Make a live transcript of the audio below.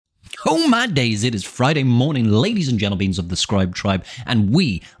Oh my days, it is Friday morning, ladies and gentlemen of the Scribe Tribe, and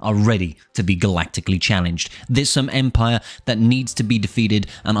we are ready to be galactically challenged. There's some empire that needs to be defeated,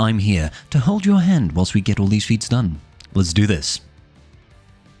 and I'm here to hold your hand whilst we get all these feats done. Let's do this.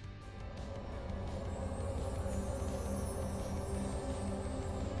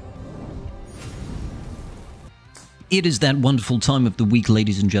 It is that wonderful time of the week,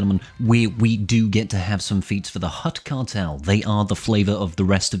 ladies and gentlemen, where we do get to have some feats for the Hutt Cartel. They are the flavor of the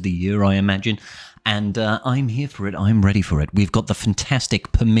rest of the year, I imagine. And I'm here for it. I'm ready for it. We've got the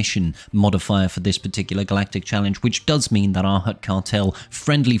fantastic permission modifier for this particular galactic challenge, which does mean that our Hutt Cartel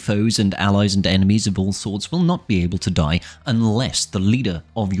friendly foes and allies and enemies of all sorts will not be able to die unless the leader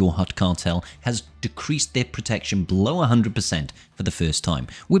of your Hutt Cartel has decreased their protection below 100% for the first time.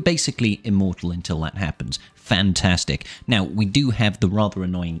 We're basically immortal until that happens. Fantastic. Now, we do have the rather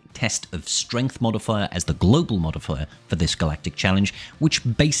annoying test of strength modifier as the global modifier for this galactic challenge, which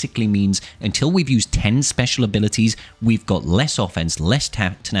basically means until we've used 10 special abilities, we've got less offense, less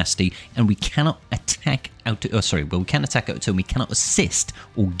tenacity, and we cannot attack out we can attack out of turn, we cannot assist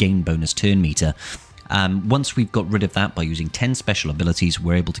or gain bonus turn meter. Once we've got rid of that by using 10 special abilities,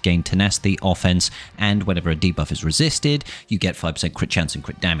 we're able to gain tenacity, offense, and whenever a debuff is resisted, you get 5% crit chance and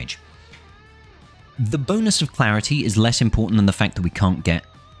crit damage. The bonus of clarity is less important than the fact that we can't get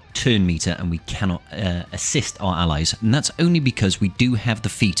turn meter and we cannot assist our allies, and that's only because we do have the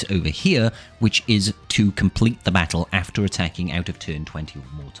feat over here, which is to complete the battle after attacking out of turn 20 or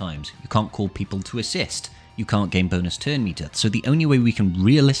more times. You can't call people to assist. You can't gain bonus turn meter, so the only way we can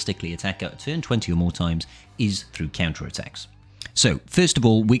realistically attack out of turn 20 or more times is through counterattacks. So, first of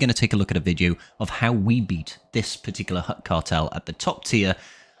all, we're going to take a look at a video of how we beat this particular Hutt Cartel at the top tier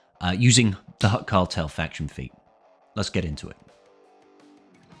using the Hutt Cartel faction feat. Let's get into it.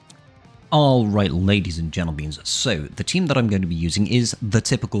 Alright, ladies and gentlemen, so the team that I'm going to be using is the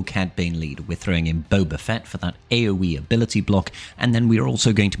typical Cad Bane lead. We're throwing in Boba Fett for that AoE ability block, and then we're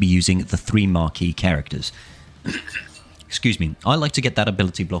also going to be using the 3 marquee characters. Excuse me. I like to get that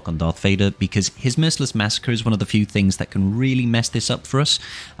ability block on Darth Vader because his Merciless Massacre is one of the few things that can really mess this up for us,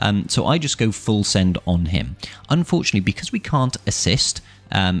 so I just go full send on him. Unfortunately, because we can't assist,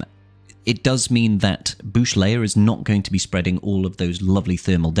 it does mean that Bouche Leia is not going to be spreading all of those lovely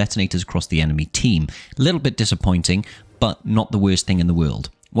thermal detonators across the enemy team. A little bit disappointing, but not the worst thing in the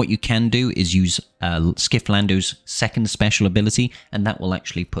world. What you can do is use Skiff Lando's second special ability, and that will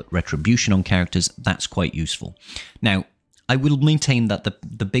actually put retribution on characters. That's quite useful. Now, I will maintain that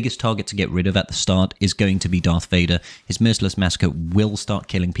the biggest target to get rid of at the start is going to be Darth Vader. His Merciless Massacre will start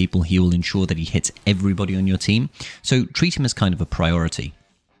killing people. He will ensure that he hits everybody on your team, so treat him as kind of a priority.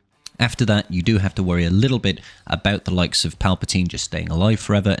 After that, you do have to worry a little bit about the likes of Palpatine just staying alive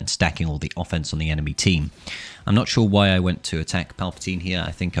forever and stacking all the offense on the enemy team. I'm not sure why I went to attack Palpatine here. I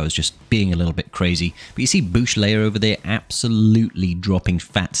think I was just being a little bit crazy. But you see Bouche Leia over there absolutely dropping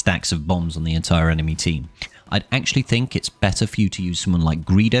fat stacks of bombs on the entire enemy team. I'd actually think it's better for you to use someone like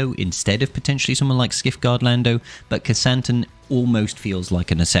Greedo instead of potentially someone like Skiff Lando, but Casantan almost feels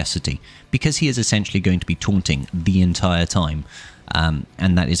like a necessity because he is essentially going to be taunting the entire time.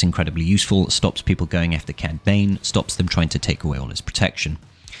 And that is incredibly useful. It stops people going after Cad Bane, stops them trying to take away all his protection.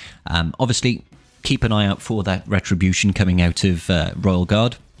 Obviously, keep an eye out for that retribution coming out of Royal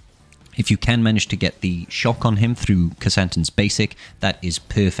Guard. If you can manage to get the shock on him through Casantan's basic, that is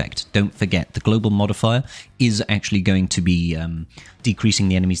perfect. Don't forget, the global modifier is actually going to be decreasing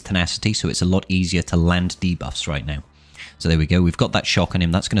the enemy's tenacity, so it's a lot easier to land debuffs right now. So there we go, we've got that shock on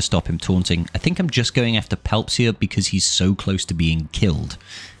him, that's going to stop him taunting. I think I'm just going after Palps here because he's so close to being killed.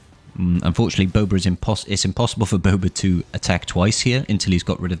 Unfortunately, it's impossible for Boba to attack twice here until he's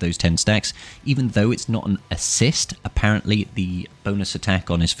got rid of those 10 stacks. Even though it's not an assist, apparently the bonus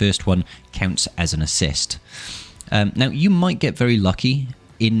attack on his first one counts as an assist. Now, you might get very lucky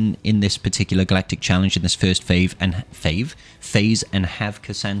in this particular galactic challenge in this first phase and have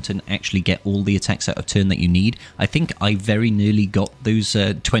Casantan actually get all the attacks out of turn that you need. I think I very nearly got those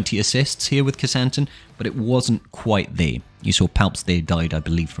 20 assists here with Casantan, but it wasn't quite there. You saw Palps there died, I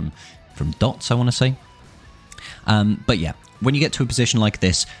believe, from dots, I want to say. But yeah, when you get to a position like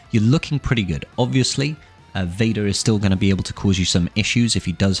this, you're looking pretty good. Obviously, Vader is still going to be able to cause you some issues if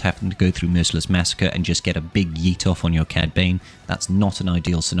he does happen to go through Merciless Massacre and just get a big yeet off on your Cad Bane. That's not an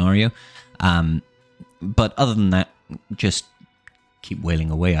ideal scenario. But other than that, just keep wailing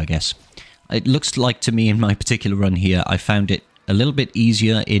away, I guess. It looks like to me in my particular run here, I found it a little bit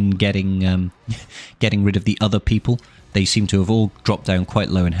easier in getting rid of the other people. They seem to have all dropped down quite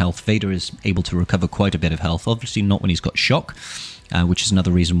low in health. Vader is able to recover quite a bit of health, obviously not when he's got shock, which is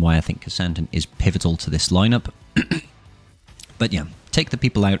another reason why I think Casantan is pivotal to this lineup. But yeah, take the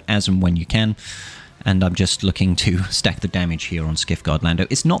people out as and when you can. And I'm just looking to stack the damage here on Skiff-Guard Lando.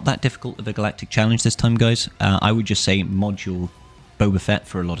 It's not that difficult of a Galactic challenge this time, guys. I would just say mod your Boba Fett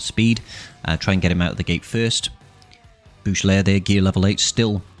for a lot of speed. Try and get him out of the gate first. Bouche Lair there, gear level 8,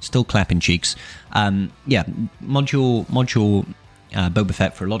 still clapping cheeks. Yeah, mod your Boba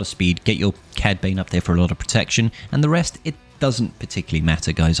Fett for a lot of speed. Get your Cad Bane up there for a lot of protection. And the rest, it doesn't particularly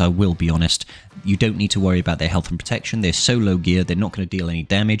matter, guys. I will be honest. You don't need to worry about their health and protection. They're so low gear, they're not going to deal any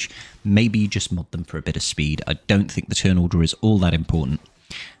damage. Maybe you just mod them for a bit of speed. I don't think the turn order is all that important.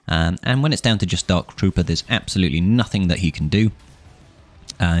 And when it's down to just Dark Trooper, there's absolutely nothing that he can do.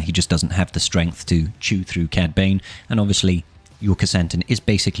 He just doesn't have the strength to chew through Cad Bane. And obviously, your Kassantan is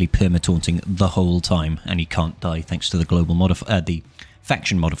basically perma-taunting the whole time, and he can't die thanks to the global the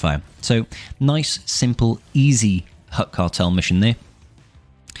faction modifier. So, nice, simple, easy Hutt Cartel mission there.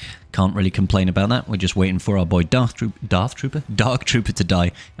 Can't really complain about that. We're just waiting for our boy Dark Trooper to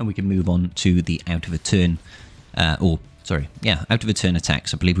die, and we can move on to the out of a turn, out of a turn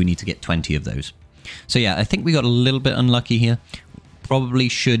attacks. I believe we need to get 20 of those. So yeah, I think we got a little bit unlucky here. Probably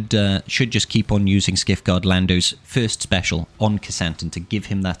should just keep on using Skiff-Guard Lando's first special on Kassantan to give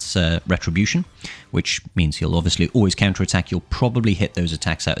him that retribution, which means he'll obviously always counterattack. You'll probably hit those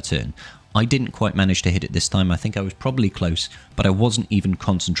attacks out of turn. I didn't quite manage to hit it this time. I think I was probably close, but I wasn't even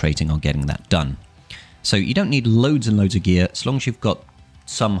concentrating on getting that done. So you don't need loads and loads of gear. As long as you've got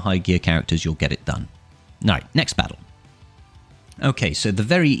some high gear characters, you'll get it done. Alright, next battle. Okay, so the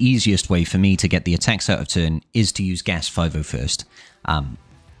very easiest way for me to get the attacks out of turn is to use Gas 50 first.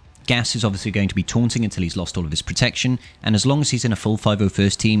 Gas is obviously going to be taunting until he's lost all of his protection, and as long as he's in a full 50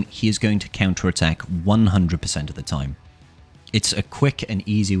 first team, he is going to counterattack 100% of the time. It's a quick and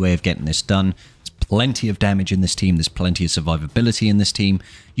easy way of getting this done. There's plenty of damage in this team, there's plenty of survivability in this team.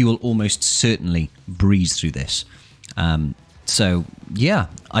 You will almost certainly breeze through this. So, yeah,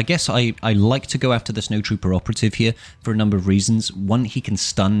 I guess I like to go after the Snowtrooper Operative here for a number of reasons. One, he can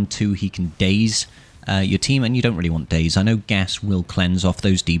stun. Two, he can daze your team, and you don't really want daze. I know Gas will cleanse off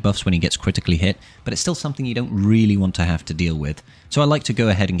those debuffs when he gets critically hit, but it's still something you don't really want to have to deal with. So I like to go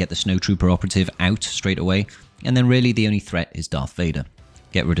ahead and get the Snowtrooper Operative out straight away, and then really the only threat is Darth Vader.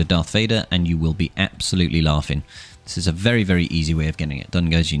 Get rid of Darth Vader, and you will be absolutely laughing. This is a very, very easy way of getting it done,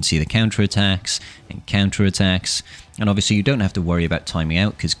 guys. You can see the counterattacks and counterattacks. And obviously you don't have to worry about timing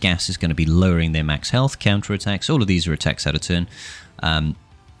out because Gas is going to be lowering their max health, counterattacks. All of these are attacks out of turn.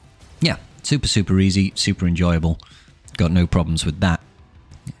 Yeah, super, super easy, super enjoyable. Got no problems with that.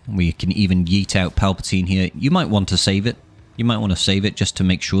 We can even yeet out Palpatine here. You might want to save it. You might want to save it just to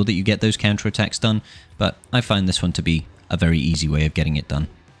make sure that you get those counterattacks done. But I find this one to be a very easy way of getting it done.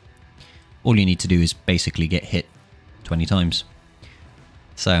 All you need to do is basically get hit 20 times.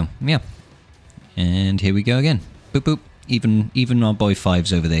 So, yeah. And here we go again. Boop, boop. Even our boy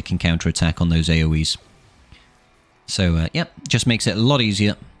Fives over there can counterattack on those AoEs. So, yeah, just makes it a lot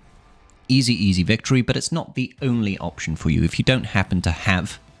easier. Easy, easy victory, but it's not the only option for you. If you don't happen to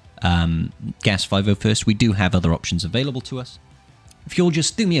have Gas 50 first, we do have other options available to us. If you'll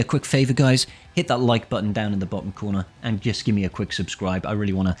just do me a quick favor, guys, hit that like button down in the bottom corner and just give me a quick subscribe. I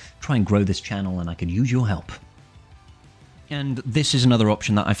really want to try and grow this channel and I could use your help. And this is another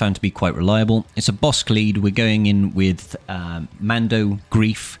option that I found to be quite reliable. It's a Bossk lead. We're going in with Mando,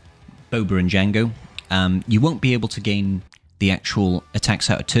 Greef, Boba and Jango. You won't be able to gain the actual attacks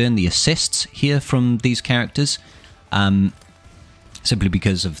out of turn, the assists here from these characters, simply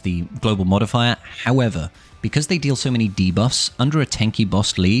because of the global modifier. However, because they deal so many debuffs, under a tanky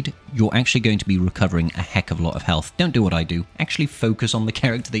Bossk lead, you're actually going to be recovering a heck of a lot of health. Don't do what I do. Actually focus on the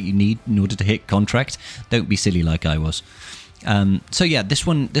character that you need in order to hit contract. Don't be silly like I was. So yeah, this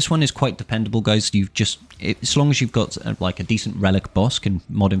one is quite dependable, guys. As long as you've got like a decent relic boss, can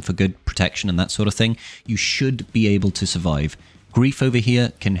mod him for good protection and that sort of thing, you should be able to survive. Greef over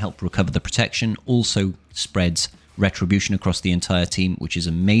here can help recover the protection, also spreads retribution across the entire team, which is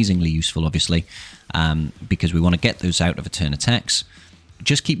amazingly useful, obviously, because we want to get those out of a turn attacks.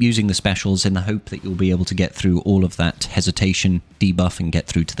 Just keep using the specials in the hope that you'll be able to get through all of that hesitation debuff and get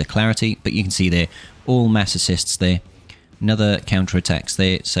through to the clarity. But you can see there, all mass assists there. Another counterattacks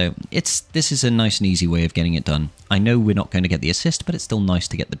there, so this is a nice and easy way of getting it done. I know we're not going to get the assist, but it's still nice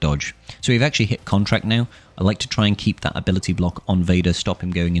to get the dodge. So we've actually hit contract now. I like to try and keep that ability block on Vader, stop him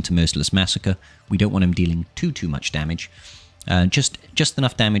going into Merciless Massacre. We don't want him dealing too much damage. Just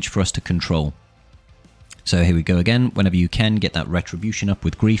enough damage for us to control. So here we go again. Whenever you can, get that retribution up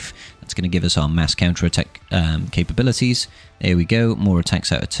with Greef. That's going to give us our mass counterattack capabilities. There we go, more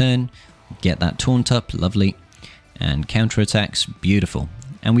attacks out of turn. Get that taunt up, lovely. And counterattacks, beautiful.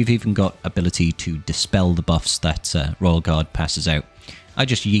 And we've even got ability to dispel the buffs that Royal Guard passes out. I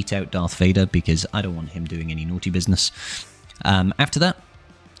just yeet out Darth Vader because I don't want him doing any naughty business. After that,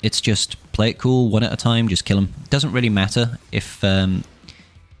 it's just play it cool, one at a time, just kill him. Doesn't really matter if... that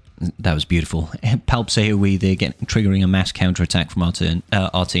was beautiful. Palp's AoE, they're triggering a mass counterattack from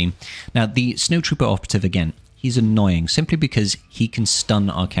our team. Now, the Snowtrooper operative, again, he's annoying simply because he can stun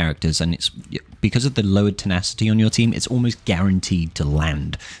our characters, and it's because of the lowered tenacity on your team, it's almost guaranteed to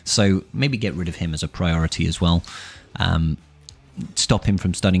land. So maybe get rid of him as a priority as well. Stop him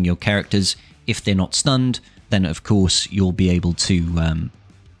from stunning your characters. If they're not stunned, then of course you'll be able to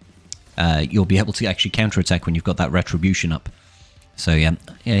actually counterattack when you've got that retribution up. So yeah,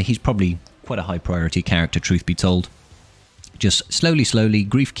 he's probably quite a high priority character, truth be told. Just slowly,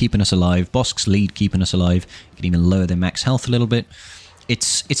 Grief keeping us alive, Bosk's lead keeping us alive, can even lower their max health a little bit.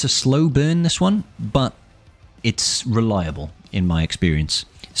 It's a slow burn, this one, but it's reliable in my experience.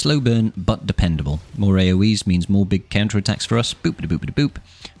 Slow burn, but dependable. More AoEs means more big counterattacks for us. Boop-a-boop-a-boop.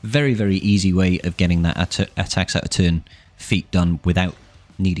 Very, very easy way of getting that attacks out of turn feat done without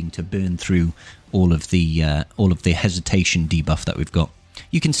needing to burn through all of the hesitation debuff that we've got.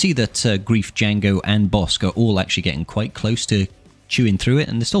 You can see that Grief, Django, and Bosk are all actually getting quite close to chewing through it,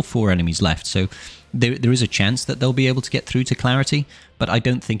 and there's still 4 enemies left, so there is a chance that they'll be able to get through to clarity, but I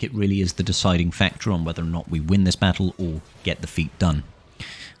don't think it really is the deciding factor on whether or not we win this battle or get the feat done.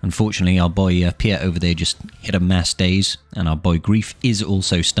 Unfortunately, our boy Piet over there just hit a mass daze, and our boy Grief is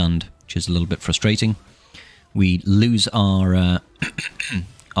also stunned, which is a little bit frustrating. We lose our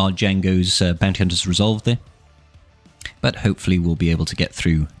our Django's Bounty Hunter's Resolve there, but hopefully we'll be able to get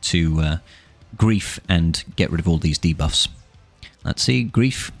through to Grief and get rid of all these debuffs. Let's see,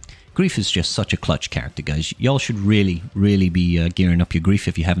 Grief. Grief is just such a clutch character, guys. Y'all should really be gearing up your Grief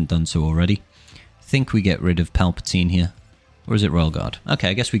if you haven't done so already. I think we get rid of Palpatine here. Or is it Royal Guard? Okay,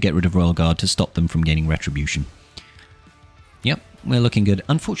 I guess we get rid of Royal Guard to stop them from gaining Retribution. Yep, we're looking good.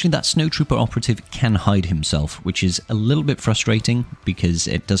 Unfortunately, that Snowtrooper operative can hide himself, which is a little bit frustrating because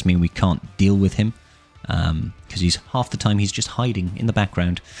it does mean we can't deal with him. Because he's half the time he's just hiding in the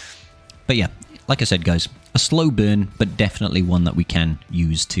background. But yeah, like I said, guys, a slow burn, but definitely one that we can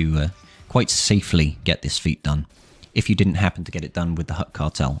use to quite safely get this feat done. If you didn't happen to get it done with the Hutt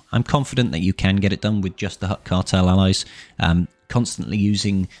Cartel. I'm confident that you can get it done with just the Hutt Cartel allies. Constantly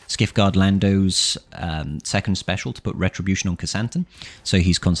using Skiffguard Lando's second special to put Retribution on Kasantan. So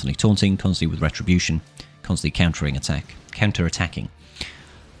he's constantly taunting, constantly with Retribution, constantly counter-attacking.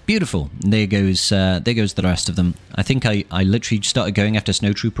 Beautiful. There goes the rest of them. I think I literally started going after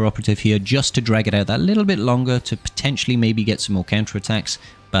Snowtrooper operative here just to drag it out that little bit longer to potentially maybe get some more counterattacks,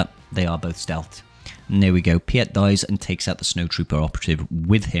 but they are both stealthed. And there we go. Piet dies and takes out the Snowtrooper operative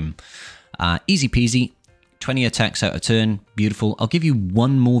with him. Easy peasy. 20 attacks out of turn. Beautiful. I'll give you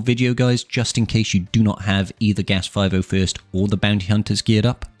one more video, guys, just in case you do not have either Gas 501st or the Bounty Hunters geared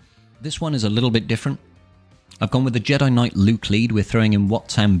up. This one is a little bit different. I've gone with the Jedi Knight Luke lead. We're throwing in Wat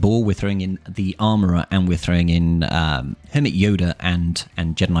Tambor, we're throwing in the Armourer, and we're throwing in Hermit Yoda and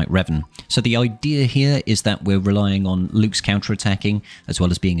Jedi Knight Revan. So the idea here is that we're relying on Luke's counterattacking, as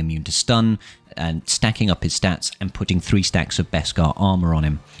well as being immune to stun, and stacking up his stats and putting 3 stacks of Beskar armor on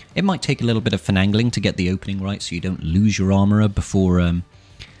him. It might take a little bit of finagling to get the opening right, so you don't lose your Armourer before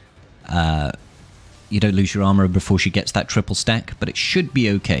she gets that triple stack, but it should be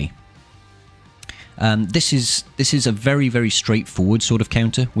okay. This is a very, very straightforward sort of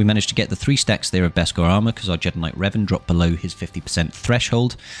counter. We managed to get the 3 stacks there of Beskar armor because our Jedi Knight Revan dropped below his 50%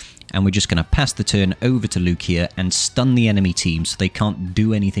 threshold. And we're just going to pass the turn over to Luke here and stun the enemy team so they can't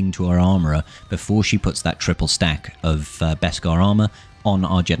do anything to our Armourer before she puts that triple stack of Beskar armor on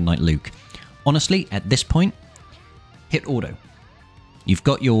our Jedi Knight Luke. Honestly, at this point, hit auto. You've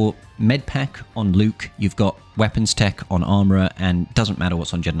got your med pack on Luke, you've got weapons tech on Armourer, and doesn't matter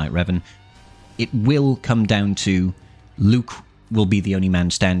what's on Jedi Knight Revan. It will come down to Luke will be the only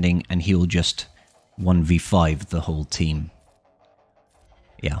man standing and he'll just 1v5 the whole team.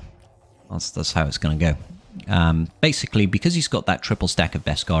 Yeah, that's how it's going to go. Basically, because he's got that triple stack of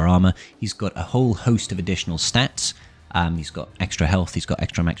Beskar armor, he's got a whole host of additional stats. He's got extra health, he's got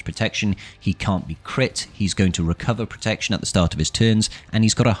extra max protection, he can't be crit, he's going to recover protection at the start of his turns, and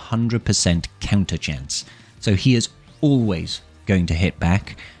he's got a 100% counter chance. So he is always going to hit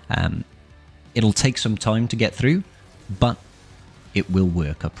back. It'll take some time to get through, but it will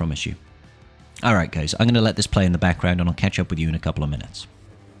work, I promise you. Alright guys, I'm going to let this play in the background and I'll catch up with you in a couple of minutes.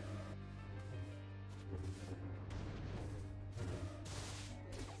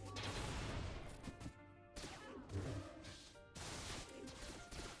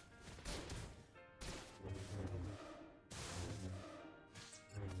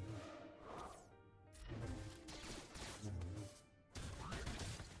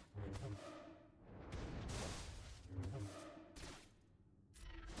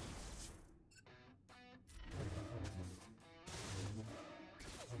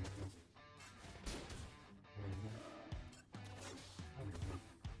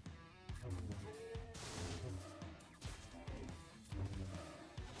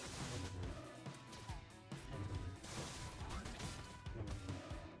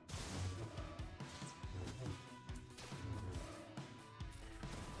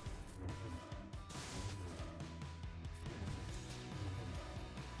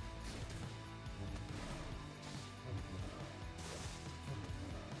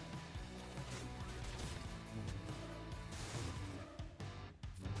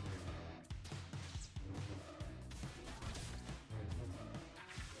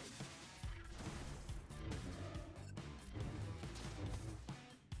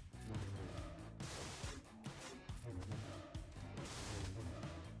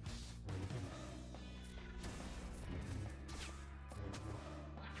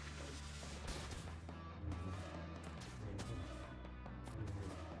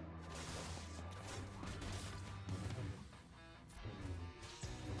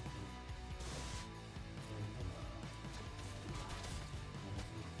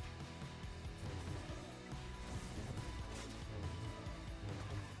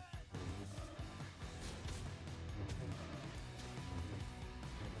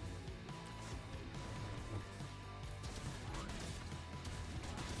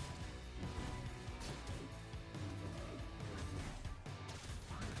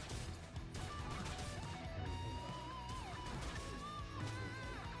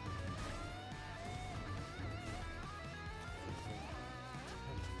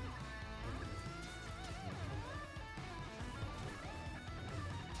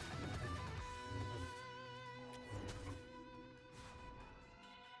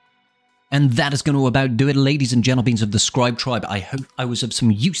 And that is going to about do it, ladies and gentlemen of the Scribe Tribe. I hope I was of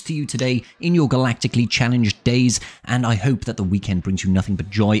some use to you today in your Galactically challenged days, and I hope that the weekend brings you nothing but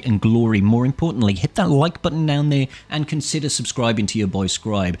joy and glory. More importantly, hit that like button down there and consider subscribing to your boy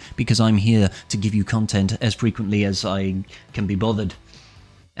Scribe, because I'm here to give you content as frequently as I can be bothered.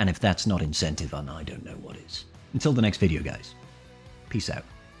 And if that's not incentive, then I don't know what is. Until the next video, guys. Peace out.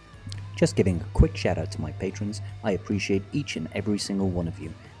 Just giving a quick shout out to my patrons. I appreciate each and every single one of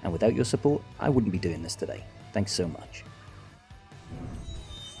you, and without your support, I wouldn't be doing this today. Thanks so much.